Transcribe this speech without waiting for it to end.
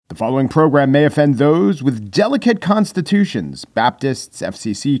following program may offend those with delicate constitutions, Baptists,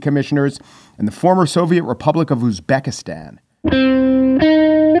 FCC commissioners, and the former Soviet Republic of Uzbekistan.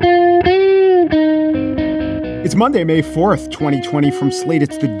 It's Monday, May 4th, 2020. From Slate,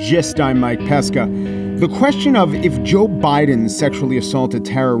 it's The Gist. I'm Mike Pesca. The question of if Joe Biden sexually assaulted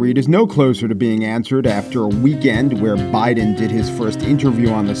Tara Reade is no closer to being answered after a weekend where Biden did his first interview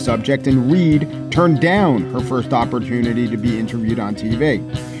on the subject and Reade turned down her first opportunity to be interviewed on TV.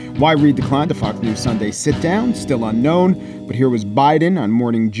 Why Reade declined the Fox News Sunday sit-down, still unknown. But here was Biden on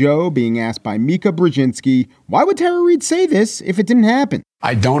Morning Joe being asked by Mika Brzezinski, why would Tara Reade say this if it didn't happen?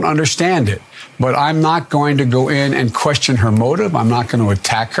 I don't understand it, but I'm not going to go in and question her motive. I'm not going to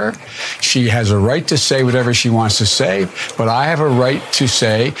attack her. She has a right to say whatever she wants to say, but I have a right to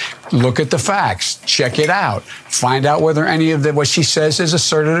say, look at the facts, check it out, find out whether any of what she says is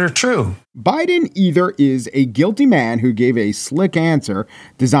asserted or true. Biden either is a guilty man who gave a slick answer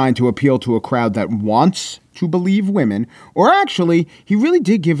designed to appeal to a crowd that wants to believe women, or actually, he really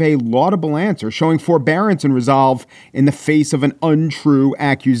did give a laudable answer, showing forbearance and resolve in the face of an untrue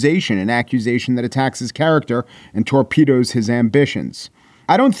accusation, an accusation that attacks his character and torpedoes his ambitions.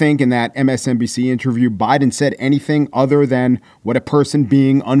 I don't think in that MSNBC interview, Biden said anything other than what a person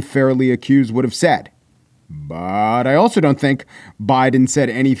being unfairly accused would have said. But I also don't think Biden said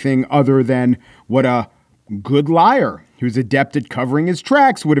anything other than what a good liar who's adept at covering his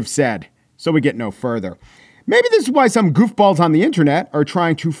tracks would have said. So we get no further. Maybe this is why some goofballs on the internet are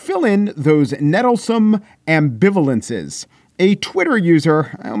trying to fill in those nettlesome ambivalences. A Twitter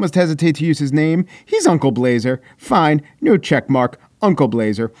user, I almost hesitate to use his name, he's Uncle Blazer, fine, no checkmark, Uncle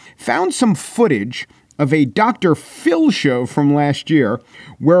Blazer, found some footage of a Dr. Phil show from last year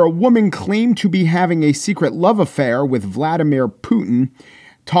where a woman claimed to be having a secret love affair with Vladimir Putin,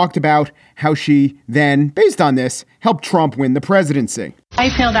 talked about how she then, based on this, helped Trump win the presidency. I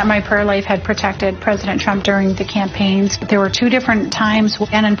feel that my prayer life had protected President Trump during the campaigns. There were two different times,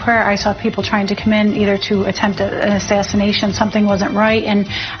 and in prayer I saw people trying to come in either to attempt an assassination, something wasn't right, and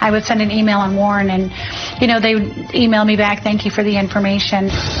I would send an email and warn, and, they would email me back, thank you for the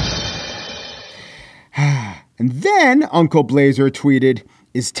information. And then Uncle Blazer tweeted,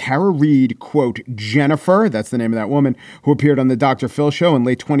 is Tara Reade, quote, Jennifer, that's the name of that woman, who appeared on the Dr. Phil show in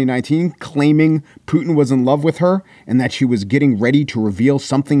late 2019, claiming Putin was in love with her and that she was getting ready to reveal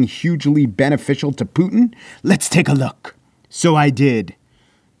something hugely beneficial to Putin? Let's take a look. So I did.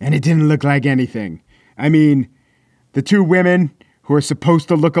 And it didn't look like anything. I mean, the two women who are supposed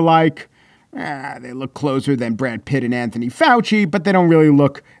to look alike, they look closer than Brad Pitt and Anthony Fauci, but they don't really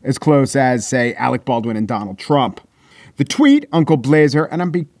look as close as, say, Alec Baldwin and Donald Trump. The tweet, Uncle Blazer, and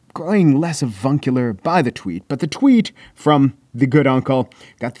I'm becoming less avuncular by the tweet, but the tweet from the good uncle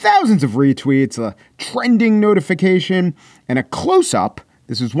got thousands of retweets, a trending notification, and a close-up.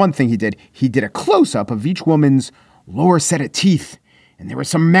 This is one thing he did. He did a close-up of each woman's lower set of teeth, and there were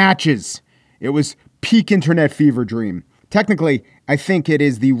some matches. It was peak internet fever dream. Technically, I think it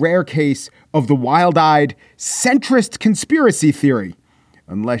is the rare case of the wild-eyed centrist conspiracy theory.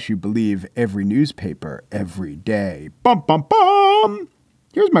 Unless you believe every newspaper every day. Bum, bum, bum.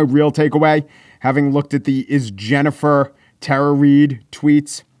 Here's my real takeaway, having looked at the Is Jennifer Tara Reade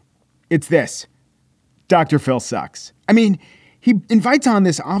tweets. It's this. Dr. Phil sucks. I mean, he invites on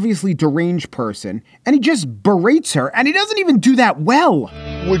this obviously deranged person, and he just berates her, and he doesn't even do that well.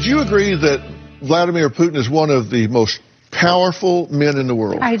 Would you agree that Vladimir Putin is one of the most powerful men in the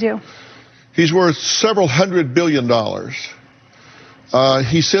world? I do. He's worth several $100 billion.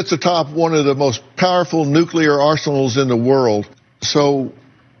 He sits atop one of the most powerful nuclear arsenals in the world. So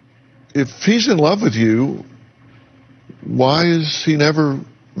if he's in love with you, why has he never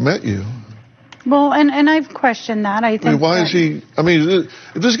met you? Well, and I've questioned that. I think if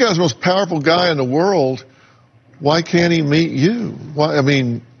this guy's the most powerful guy in the world, why can't he meet you?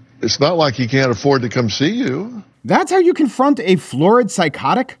 It's not like he can't afford to come see you. That's how you confront a florid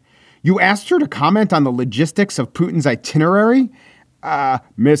psychotic? You asked her to comment on the logistics of Putin's itinerary?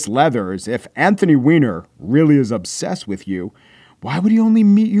 Miss Leathers, if Anthony Weiner really is obsessed with you, why would he only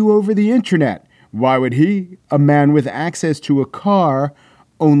meet you over the internet? Why would he, a man with access to a car,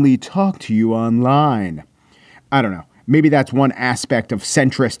 only talk to you online? I don't know. Maybe that's one aspect of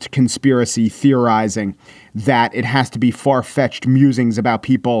centrist conspiracy theorizing, that it has to be far-fetched musings about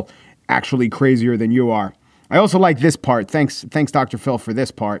people actually crazier than you are. I also like this part. Thanks, Dr. Phil, for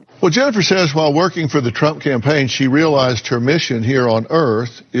this part. Well, Jennifer says while working for the Trump campaign, she realized her mission here on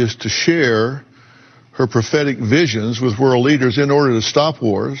Earth is to share her prophetic visions with world leaders in order to stop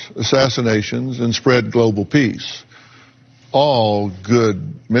wars, assassinations, and spread global peace. All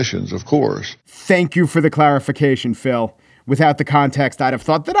good missions, of course. Thank you for the clarification, Phil. Without the context, I'd have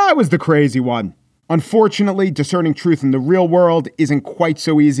thought that I was the crazy one. Unfortunately, discerning truth in the real world isn't quite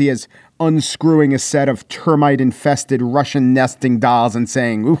so easy as unscrewing a set of termite-infested Russian nesting dolls and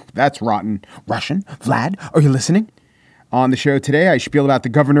saying, ooh, that's rotten. Russian? Vlad, are you listening? On the show today, I spiel about the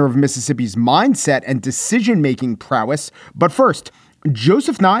governor of Mississippi's mindset and decision-making prowess. But first,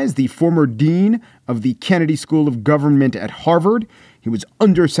 Joseph Nye is the former dean of the Kennedy School of Government at Harvard. He was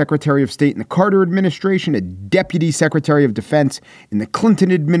Undersecretary of State in the Carter administration, a Deputy Secretary of Defense in the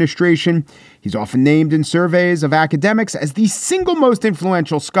Clinton administration. He's often named in surveys of academics as the single most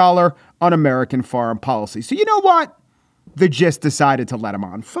influential scholar on American foreign policy. So you know what? The Gist decided to let him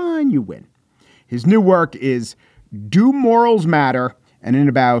on. Fine, you win. His new work is Do Morals Matter? And in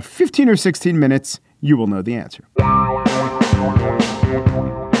about 15 or 16 minutes, you will know the answer.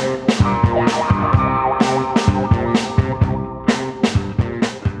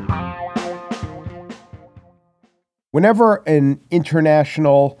 Whenever an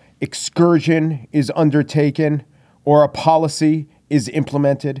international excursion is undertaken or a policy is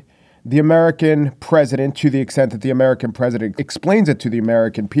implemented, the American president, to the extent that the American president explains it to the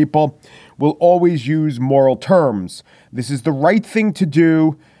American people, will always use moral terms. This is the right thing to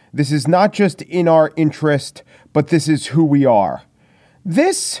do. This is not just in our interest, but this is who we are.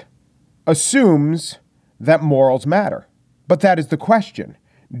 This assumes that morals matter. But that is the question.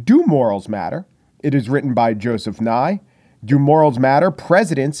 Do morals matter? It is written by Joseph Nye. Do Morals Matter?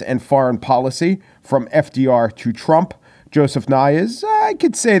 Presidents and Foreign Policy, from FDR to Trump. Joseph Nye is, I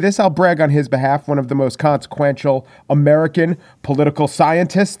could say this, I'll brag on his behalf, one of the most consequential American political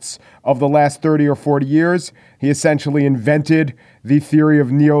scientists of the last 30 or 40 years. He essentially invented the theory of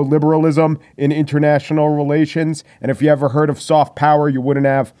neoliberalism in international relations. And if you ever heard of soft power, you wouldn't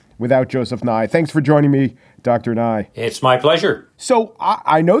have without Joseph Nye. Thanks for joining me, Dr. Nye. It's my pleasure. So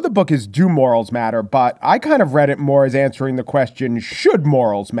I know the book is Do Morals Matter, but I kind of read it more as answering the question, should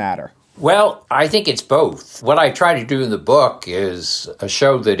morals matter? Well, I think it's both. What I try to do in the book is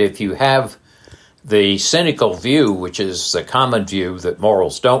show that if you have the cynical view, which is the common view that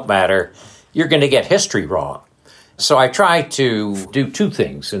morals don't matter, you're going to get history wrong. So I try to do two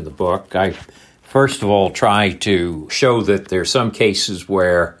things in the book. I, first of all, try to show that there are some cases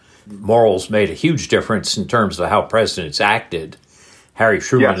where morals made a huge difference in terms of how presidents acted. Harry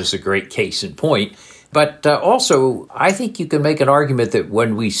Truman is a great case in point. But also, I think you can make an argument that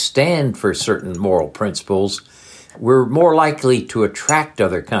when we stand for certain moral principles, we're more likely to attract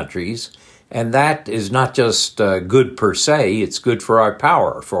other countries. And that is not just good per se, it's good for our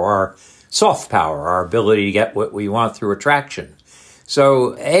power, for our soft power, our ability to get what we want through attraction.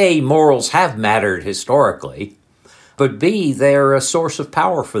 So, A, morals have mattered historically, but B, they're a source of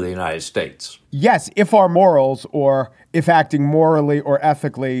power for the United States. Yes, if our morals, or if acting morally or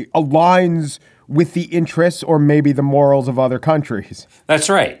ethically, aligns with the interests or maybe the morals of other countries. That's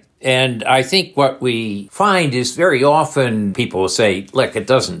right. And I think what we find is very often people will say, look, it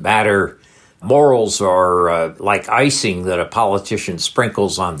doesn't matter. Morals are like icing that a politician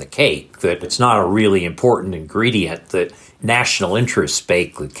sprinkles on the cake, that it's not a really important ingredient, that national interests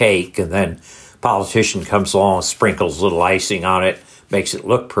bake the cake, and then politician comes along, sprinkles a little icing on it, makes it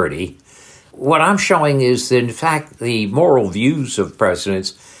look pretty. What I'm showing is that, in fact, the moral views of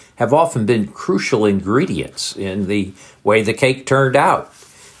presidents have often been crucial ingredients in the way the cake turned out.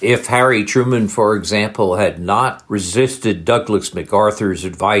 If Harry Truman, for example, had not resisted Douglas MacArthur's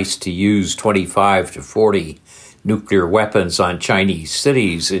advice to use 25 to 40 nuclear weapons on Chinese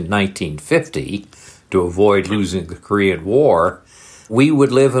cities in 1950 to avoid losing the Korean War, we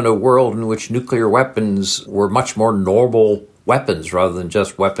would live in a world in which nuclear weapons were much more normal weapons rather than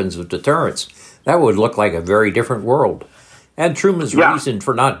just weapons of deterrence. That would look like a very different world. And Truman's reason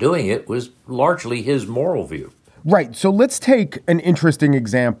for not doing it was largely his moral view. Right. So let's take an interesting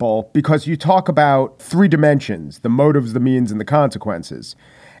example, because you talk about three dimensions: the motives, the means, and the consequences.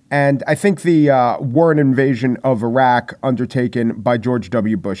 And I think the war and invasion of Iraq undertaken by George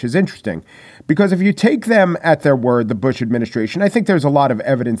W. Bush is interesting, because if you take them at their word, the Bush administration, I think there's a lot of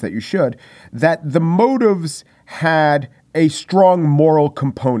evidence that you should, that the motives had a strong moral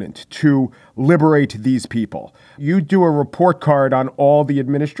component to liberate these people. You do a report card on all the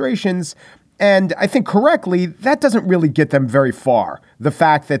administrations, and I think correctly, that doesn't really get them very far. The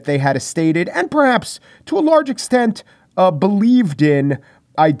fact that they had a stated and perhaps to a large extent believed in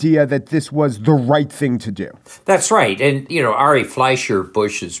idea that this was the right thing to do. That's right. And, Ari Fleischer,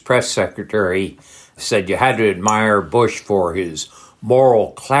 Bush's press secretary, said you had to admire Bush for his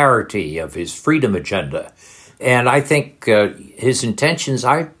moral clarity of his freedom agenda. And I think his intentions,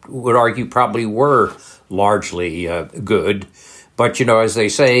 I would argue, probably were largely good. But, as they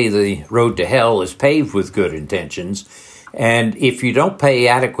say, the road to hell is paved with good intentions. And if you don't pay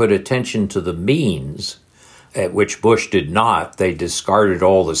adequate attention to the means, at which Bush did not, they discarded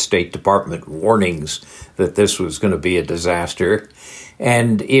all the State Department warnings that this was going to be a disaster.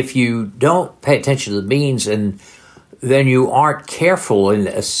 And if you don't pay attention to the means and then you aren't careful in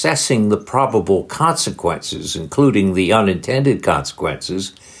assessing the probable consequences, including the unintended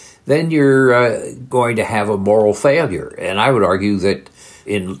consequences, then you're going to have a moral failure. And I would argue that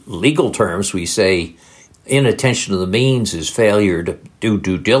in legal terms, we say inattention to the means is failure to do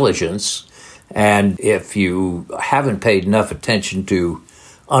due diligence. And if you haven't paid enough attention to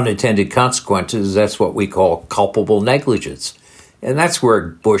unintended consequences, that's what we call culpable negligence. And that's where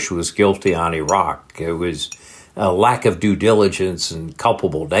Bush was guilty on Iraq. It was a lack of due diligence and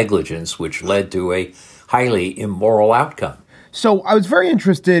culpable negligence, which led to a highly immoral outcome. So I was very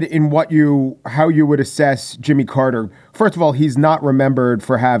interested in how you would assess Jimmy Carter. First of all, he's not remembered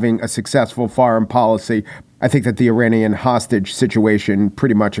for having a successful foreign policy. I think that the Iranian hostage situation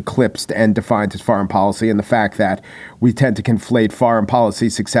pretty much eclipsed and defined his foreign policy, and the fact that we tend to conflate foreign policy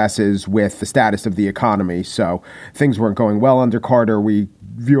successes with the status of the economy. So things weren't going well under Carter. We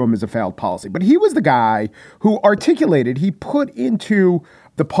view him as a failed policy. But he was the guy who he put into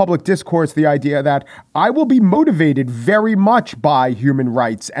the public discourse the idea that I will be motivated very much by human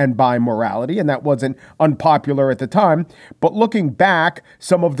rights and by morality. And that wasn't unpopular at the time. But looking back,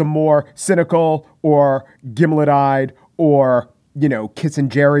 some of the more cynical or gimlet-eyed or,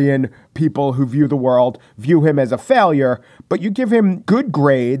 Kissingerian people who view the world view him as a failure. But you give him good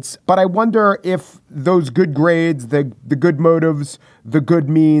grades. But I wonder if those good grades, the good motives, the good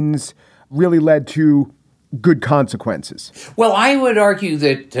means really led to good consequences. Well, I would argue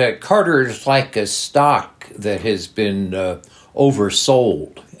that Carter is like a stock that has been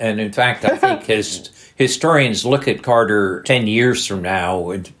oversold. And in fact, I think historians look at Carter 10 years from now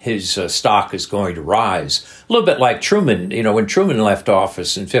and his stock is going to rise. A little bit like Truman. When Truman left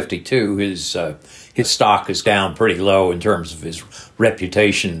office in 1952, his stock is down pretty low in terms of his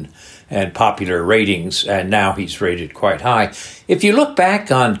reputation and popular ratings, and now he's rated quite high. If you look back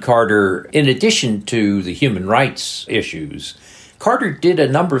on Carter, in addition to the human rights issues, Carter did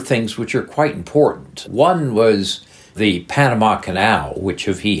a number of things which are quite important. One was the Panama Canal, which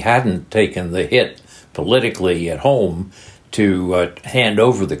if he hadn't taken the hit politically at home to hand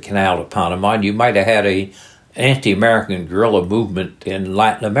over the canal to Panama, you might have had an anti-American guerrilla movement in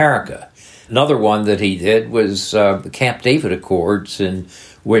Latin America. Another one that he did was the Camp David Accords, in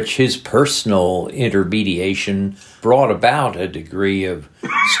which his personal intermediation brought about a degree of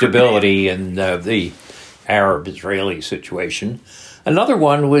stability in the Arab-Israeli situation. Another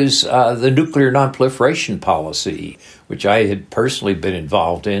one was the nuclear nonproliferation policy, which I had personally been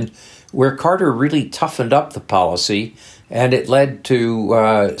involved in, where Carter really toughened up the policy, and it led to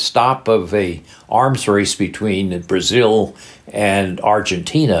a stop of a arms race between Brazil and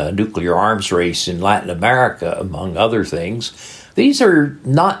Argentina, a nuclear arms race in Latin America, among other things. These are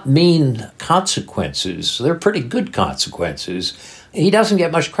not mean consequences. They're pretty good consequences. He doesn't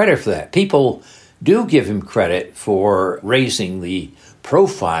get much credit for that. People do give him credit for raising the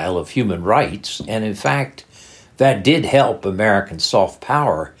profile of human rights, and in fact, that did help American soft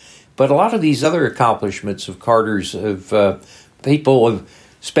power. But a lot of these other accomplishments of Carter's people have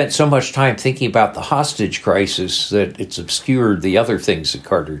spent so much time thinking about the hostage crisis that it's obscured the other things that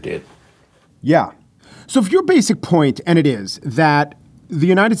Carter did. Yeah. So if your basic point, and it is, that the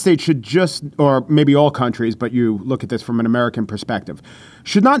United States should just, or maybe all countries, but you look at this from an American perspective,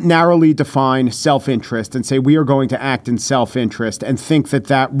 should not narrowly define self-interest and say we are going to act in self-interest and think that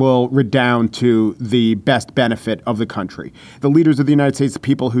that will redound to the best benefit of the country. The leaders of the United States, the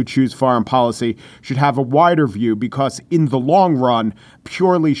people who choose foreign policy, should have a wider view because in the long run,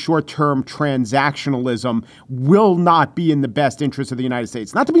 purely short-term transactionalism will not be in the best interest of the United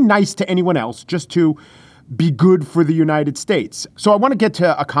States. Not to be nice to anyone else, just to be good for the United States. So I want to get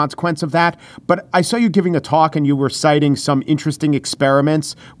to a consequence of that. But I saw you giving a talk and you were citing some interesting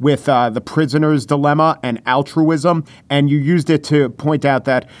experiments with the prisoner's dilemma and altruism. And you used it to point out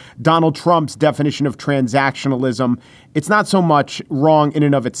that Donald Trump's definition of transactionalism, it's not so much wrong in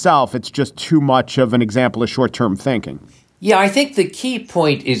and of itself. It's just too much of an example of short-term thinking. Yeah, I think the key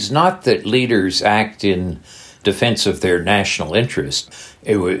point is not that leaders act in defense of their national interest.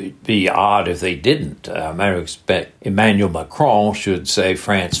 It would be odd if they didn't. I would expect Emmanuel Macron should say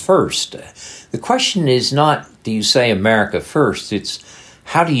France first. The question is not, do you say America first? It's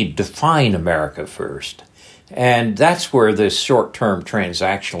how do you define America first? And that's where this short-term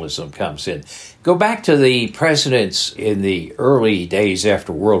transactionalism comes in. Go back to the presidents in the early days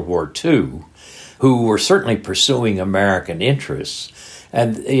after World War II, who were certainly pursuing American interests.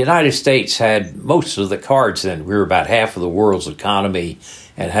 And the United States had most of the cards then. We were about half of the world's economy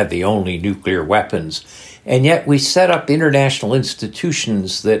and had the only nuclear weapons. And yet we set up international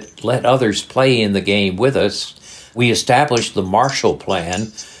institutions that let others play in the game with us. We established the Marshall Plan,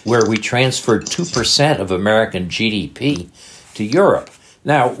 where we transferred 2% of American GDP to Europe.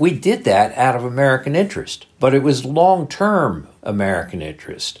 Now, we did that out of American interest, but it was long-term American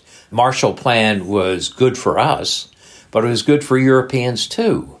interest. Marshall Plan was good for us, but it was good for Europeans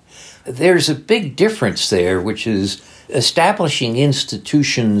too. There's a big difference there, which is establishing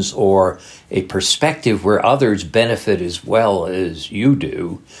institutions or a perspective where others benefit as well as you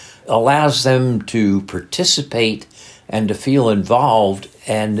do allows them to participate and to feel involved,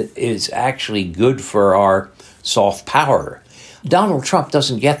 and is actually good for our soft power. Donald Trump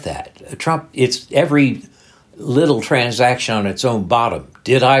doesn't get that. Trump, it's every little transaction on its own bottom.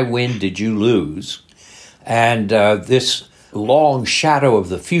 Did I win? Did you lose? And this long shadow of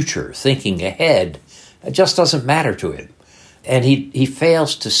the future, thinking ahead, it just doesn't matter to him. And he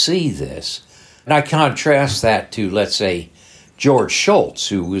fails to see this. And I contrast that to, let's say, George Shultz,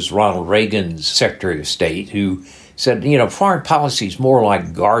 who was Ronald Reagan's Secretary of State, who said, foreign policy is more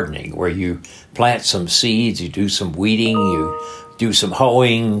like gardening, where you plant some seeds, you do some weeding, you do some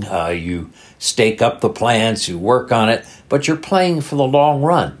hoeing, you stake up the plants, you work on it, but you're playing for the long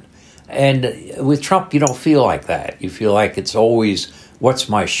run. And with Trump, you don't feel like that. You feel like it's always, what's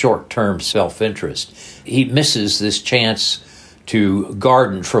my short-term self-interest? He misses this chance to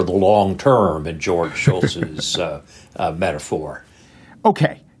garden for the long term in George Shultz's metaphor.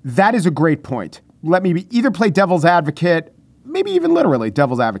 Okay, that is a great point. Let me either play devil's advocate, maybe even literally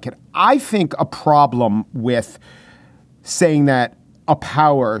devil's advocate. I think a problem with saying that a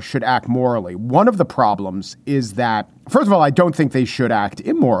power should act morally, one of the problems is that, first of all, I don't think they should act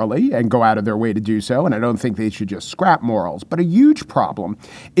immorally and go out of their way to do so, and I don't think they should just scrap morals. But a huge problem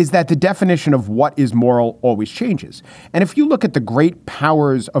is that the definition of what is moral always changes. And if you look at the great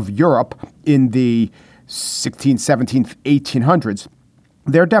powers of Europe in the 16th, 17th, 1800s,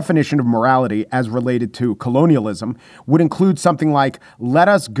 their definition of morality as related to colonialism would include something like, let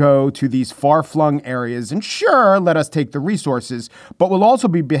us go to these far-flung areas and sure, let us take the resources, but we'll also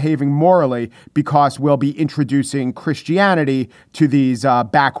be behaving morally because we'll be introducing Christianity to these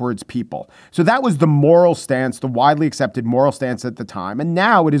backwards people. So that was the moral stance, the widely accepted moral stance at the time. And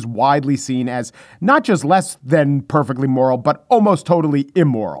now it is widely seen as not just less than perfectly moral, but almost totally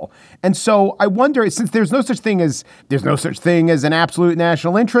immoral. And so I wonder, since there's no such thing as an absolute national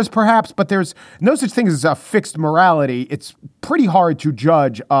interest, perhaps, but there's no such thing as a fixed morality. It's pretty hard to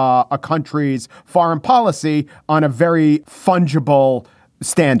judge a country's foreign policy on a very fungible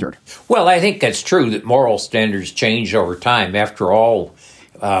standard. Well, I think that's true that moral standards change over time. After all,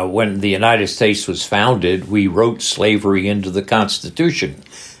 when the United States was founded, we wrote slavery into the Constitution.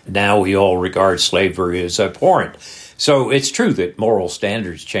 Now we all regard slavery as abhorrent. So it's true that moral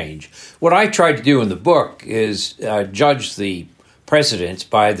standards change. What I tried to do in the book is judge the presidents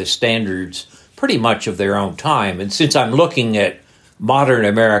by the standards pretty much of their own time. And since I'm looking at modern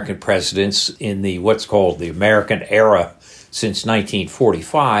American presidents in the what's called the American era since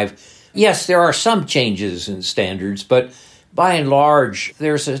 1945, yes, there are some changes in standards, but by and large,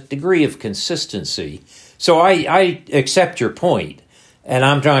 there's a degree of consistency. So I accept your point, and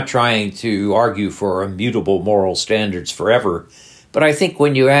I'm not trying to argue for immutable moral standards forever. But I think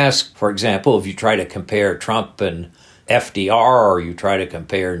when you ask, for example, if you try to compare Trump and FDR, or you try to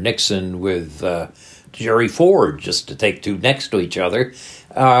compare Nixon with Jerry Ford, just to take two next to each other,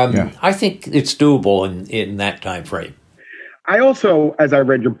 I think it's doable in that time frame. I also, as I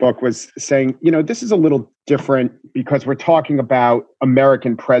read your book, was saying, this is a little different because we're talking about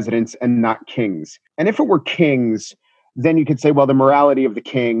American presidents and not kings. And if it were kings, then you could say, well, the morality of the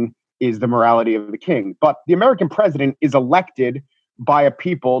king is the morality of the king. But the American president is elected by a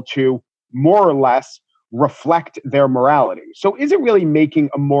people to more or less reflect their morality. So is it really making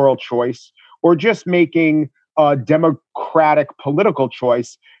a moral choice or just making a democratic political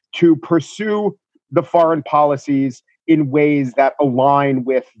choice to pursue the foreign policies in ways that align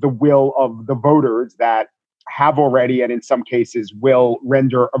with the will of the voters that have already, and in some cases will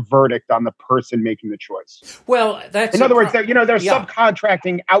render a verdict on the person making the choice? Well, that's in other words, they're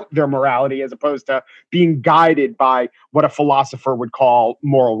subcontracting out their morality as opposed to being guided by what a philosopher would call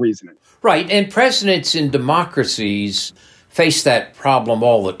moral reasoning. Right, and presidents in democracies face that problem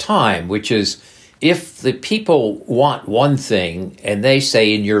all the time, which is if the people want one thing and they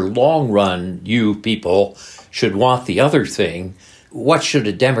say in your long run, you people should want the other thing, what should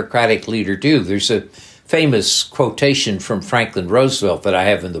a democratic leader do? There's a famous quotation from Franklin Roosevelt that I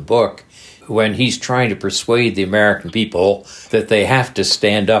have in the book, when he's trying to persuade the American people that they have to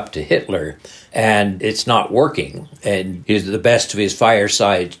stand up to Hitler. And it's not working. And the best of his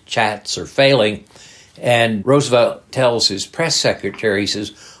fireside chats are failing. And Roosevelt tells his press secretary, he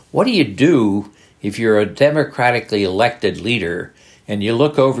says, what do you do if you're a democratically elected leader and you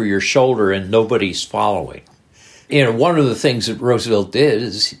look over your shoulder and nobody's following? You know, one of the things that Roosevelt did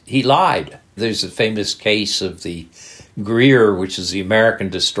is he lied. There's a famous case of the Greer, which is the American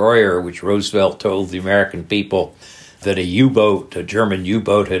destroyer, which Roosevelt told the American people that a German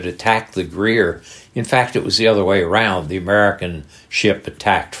U-boat had attacked the Greer. In fact, it was the other way around. The American ship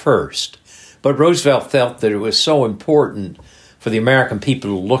attacked first. But Roosevelt felt that it was so important for the American people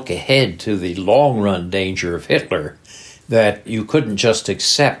to look ahead to the long-run danger of Hitler that you couldn't just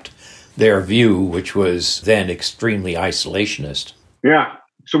accept their view, which was then extremely isolationist. Yeah.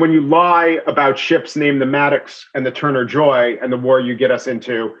 So when you lie about ships named the Maddox and the Turner Joy, and the war you get us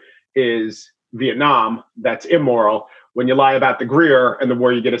into is Vietnam, that's immoral. When you lie about the Greer and the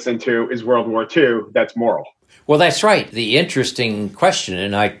war you get us into is World War II, that's moral. Well, that's right. The interesting question,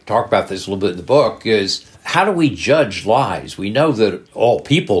 and I talk about this a little bit in the book, is how do we judge lies? We know that all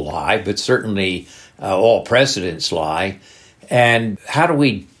people lie, but certainly all presidents lie. And how do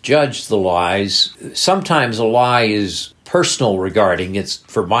we judge the lies? Sometimes a lie is personal regarding, it's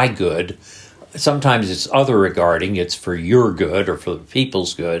for my good. Sometimes it's other regarding, it's for your good or for the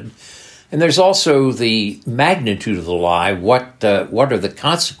people's good. And there's also the magnitude of the lie. What are the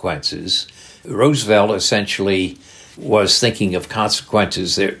consequences? Roosevelt essentially was thinking of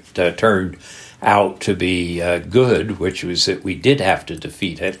consequences that turned out to be good, which was that we did have to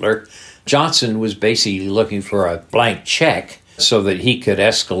defeat Hitler. Johnson was basically looking for a blank check so that he could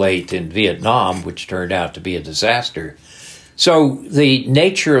escalate in Vietnam, which turned out to be a disaster. So the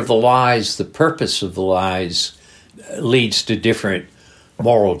nature of the lies, the purpose of the lies leads to different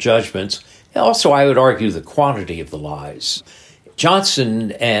moral judgments. Also, I would argue the quantity of the lies.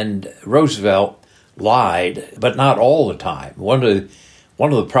 Johnson and Roosevelt lied, but not all the time. One of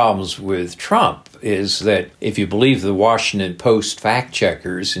the problems with Trump is that if you believe the Washington Post fact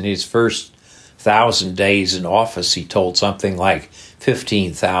checkers, in his first 1,000 days in office, he told something like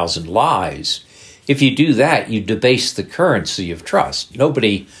 15,000 lies. If you do that, you debase the currency of trust.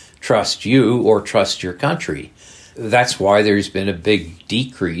 Nobody trusts you or trusts your country. That's why there's been a big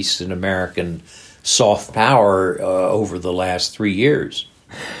decrease in American soft power over the last 3 years.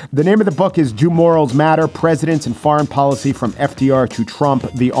 The name of the book is Do Morals Matter? Presidents and Foreign Policy from FDR to Trump.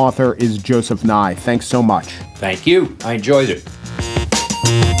 The author is Joseph Nye. Thanks so much. Thank you. I enjoyed it.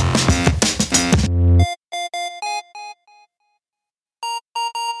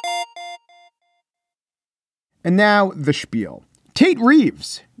 And now the spiel. Tate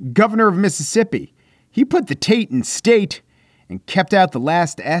Reeves, governor of Mississippi. He put the Tate in state and kept out the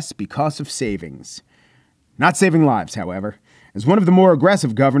last S because of savings. Not saving lives, however. As one of the more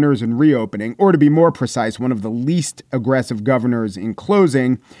aggressive governors in reopening, or to be more precise, one of the least aggressive governors in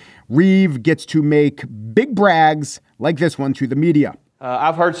closing, Reeves gets to make big brags like this one to the media.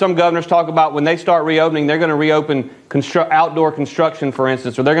 I've heard some governors talk about when they start reopening, they're going to reopen outdoor construction, for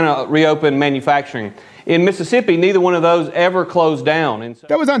instance, or they're going to reopen manufacturing. In Mississippi, neither one of those ever closed down. And so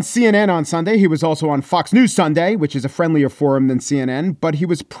that was on CNN on Sunday. He was also on Fox News Sunday, which is a friendlier forum than CNN, but he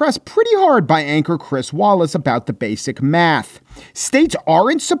was pressed pretty hard by anchor Chris Wallace about the basic math. States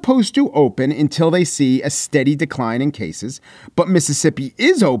aren't supposed to open until they see a steady decline in cases, but Mississippi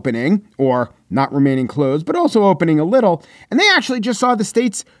is opening, or not remaining closed, but also opening a little, and they actually just saw the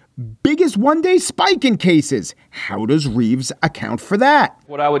state's biggest one-day spike in cases. How does Reeves account for that?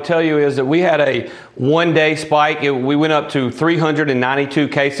 What I would tell you is that we had a one-day spike. We went up to 392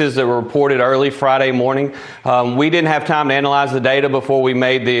 cases that were reported early Friday morning. We didn't have time to analyze the data before we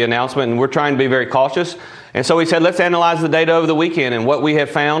made the announcement, and we're trying to be very cautious. And so we said, let's analyze the data over the weekend. And what we have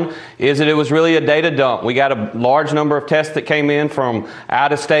found is that it was really a data dump. We got a large number of tests that came in from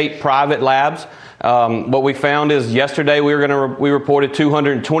out-of-state private labs. What we found is yesterday we reported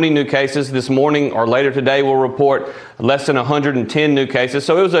 220 new cases. This morning or later today we'll report less than 110 new cases.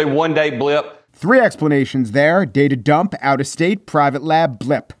 So it was a one-day blip. 3 explanations there: data dump, out-of-state, private lab,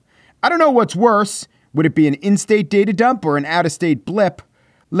 blip. I don't know what's worse. Would it be an in-state data dump or an out-of-state blip?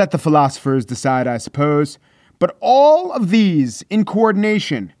 Let the philosophers decide, I suppose. But all of these in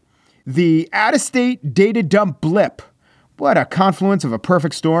coordination, the out-of-state data dump blip. What a confluence of a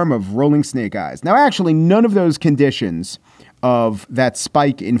perfect storm of rolling snake eyes. Now, actually, none of those conditions of that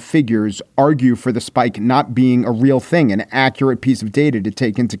spike in figures argue for the spike not being a real thing, an accurate piece of data to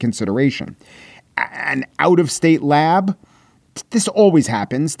take into consideration. An out-of-state lab This always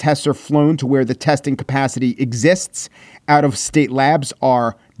happens. Tests are flown to where the testing capacity exists. Out-of-state labs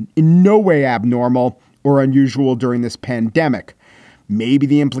are in no way abnormal or unusual during this pandemic. Maybe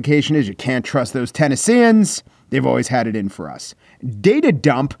the implication is you can't trust those Tennesseans. They've always had it in for us. Data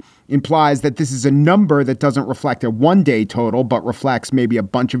dump implies that this is a number that doesn't reflect a one-day total, but reflects maybe a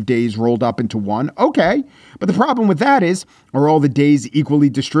bunch of days rolled up into one. Okay, but the problem with that is, are all the days equally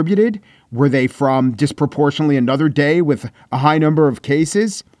distributed? Were they from disproportionately another day with a high number of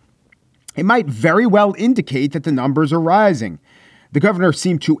cases? It might very well indicate that the numbers are rising. The governor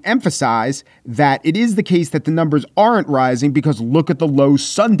seemed to emphasize that it is the case that the numbers aren't rising because look at the low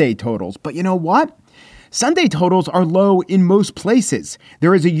Sunday totals. But you know what? Sunday totals are low in most places.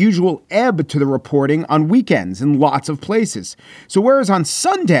 There is a usual ebb to the reporting on weekends in lots of places. So whereas on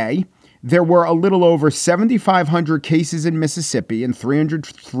Sunday, there were a little over 7,500 cases in Mississippi and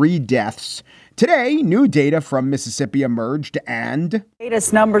 303 deaths, today, new data from Mississippi emerged and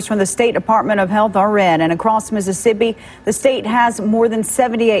latest numbers from the State Department of Health are in. And across Mississippi, the state has more than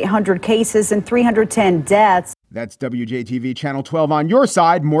 7,800 cases and 310 deaths. That's WJTV Channel 12 on your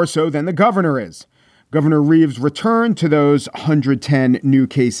side, more so than the governor is. Governor Reeves returned to those 110 new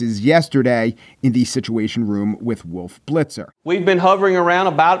cases yesterday in the Situation Room with Wolf Blitzer. We've been hovering around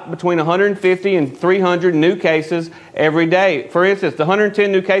about between 150 and 300 new cases every day. For instance, the 110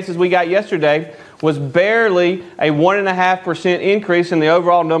 new cases we got yesterday was barely a 1.5% increase in the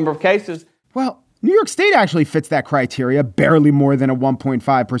overall number of cases. Well, New York State actually fits that criteria, barely more than a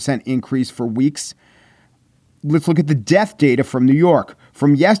 1.5% increase for weeks. Let's look at the death data from New York.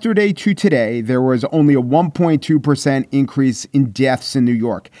 From yesterday to today, there was only a 1.2% increase in deaths in New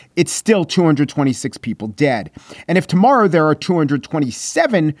York. It's still 226 people dead. And if tomorrow there are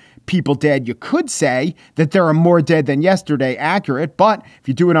 227 people dead, you could say that there are more dead than yesterday, accurate. But if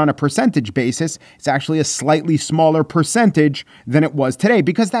you do it on a percentage basis, it's actually a slightly smaller percentage than it was today,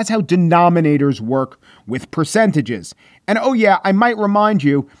 because that's how denominators work with percentages. And oh yeah, I might remind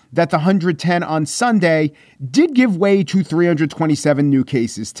you that the 110 on Sunday did give way to 327 new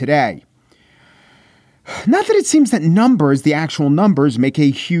cases today. Not that it seems that numbers, the actual numbers, make a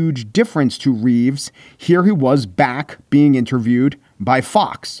huge difference to Reeves. Here he was back being interviewed by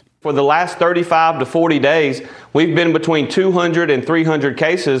Fox. For the last 35 to 40 days, we've been between 200 and 300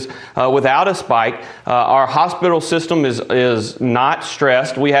 cases without a spike. Our hospital system is not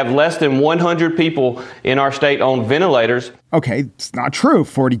stressed. We have less than 100 people in our state on ventilators. Okay, it's not true.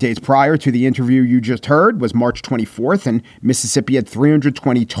 40 days prior to the interview you just heard was March 24th, and Mississippi had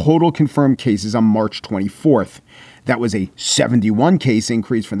 320 total confirmed cases on March 24th. That was a 71 case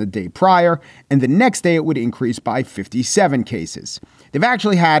increase from the day prior, and the next day it would increase by 57 cases. They've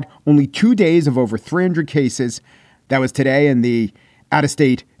actually had only 2 days of over 300 cases. That was today and the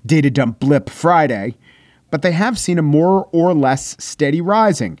out-of-state data dump blip Friday. But they have seen a more or less steady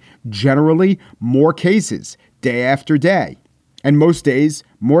rising, generally more cases day after day, and most days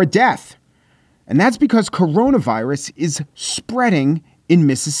more death. And that's because coronavirus is spreading in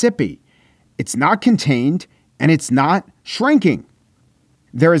Mississippi. It's not contained and it's not shrinking.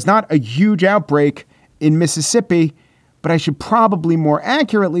 There is not a huge outbreak in Mississippi, but I should probably more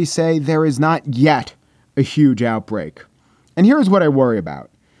accurately say there is not yet a huge outbreak. And here's what I worry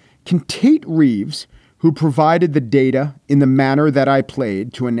about. Can Tate Reeves, who provided the data in the manner that I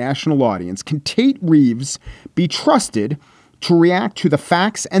played to a national audience, can Tate Reeves be trusted to react to the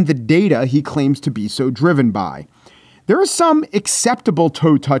facts and the data he claims to be so driven by? There are some acceptable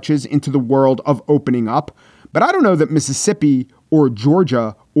toe touches into the world of opening up, but I don't know that Mississippi or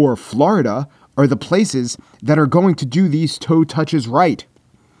Georgia or Florida are the places that are going to do these toe touches right.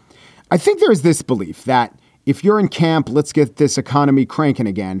 I think there is this belief that if you're in camp, let's get this economy cranking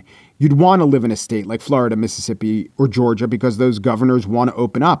again, you'd want to live in a state like Florida, Mississippi, or Georgia because those governors want to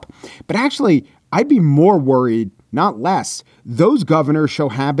open up. But actually, I'd be more worried, not less. Those governors show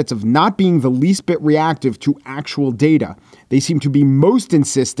habits of not being the least bit reactive to actual data. They seem to be most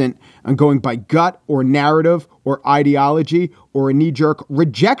insistent on going by gut or narrative or ideology or a knee-jerk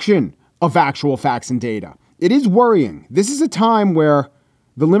rejection of actual facts and data. It is worrying. This is a time where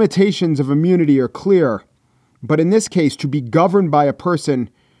the limitations of immunity are clear, but in this case, to be governed by a person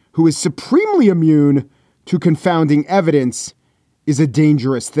who is supremely immune to confounding evidence is a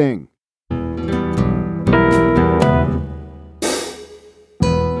dangerous thing.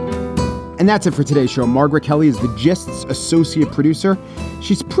 And that's it for today's show. Margaret Kelly is the Gist's associate producer.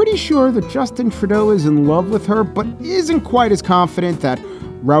 She's pretty sure that Justin Trudeau is in love with her, but isn't quite as confident that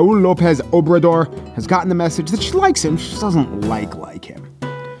Raul Lopez Obrador has gotten the message that she likes him. She doesn't like him.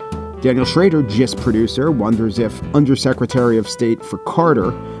 Daniel Schrader, Gist producer, wonders if Undersecretary of State for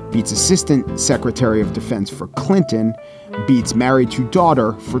Carter beats Assistant Secretary of Defense for Clinton. beats married to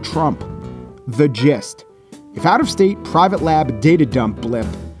daughter for Trump. The gist. If out-of-state private lab data dump blip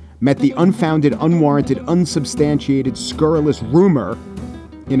met the unfounded, unwarranted, unsubstantiated, scurrilous rumor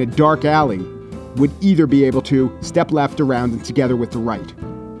in a dark alley, would either be able to step left around and together with the right.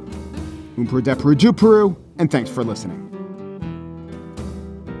 Peru, and thanks for listening.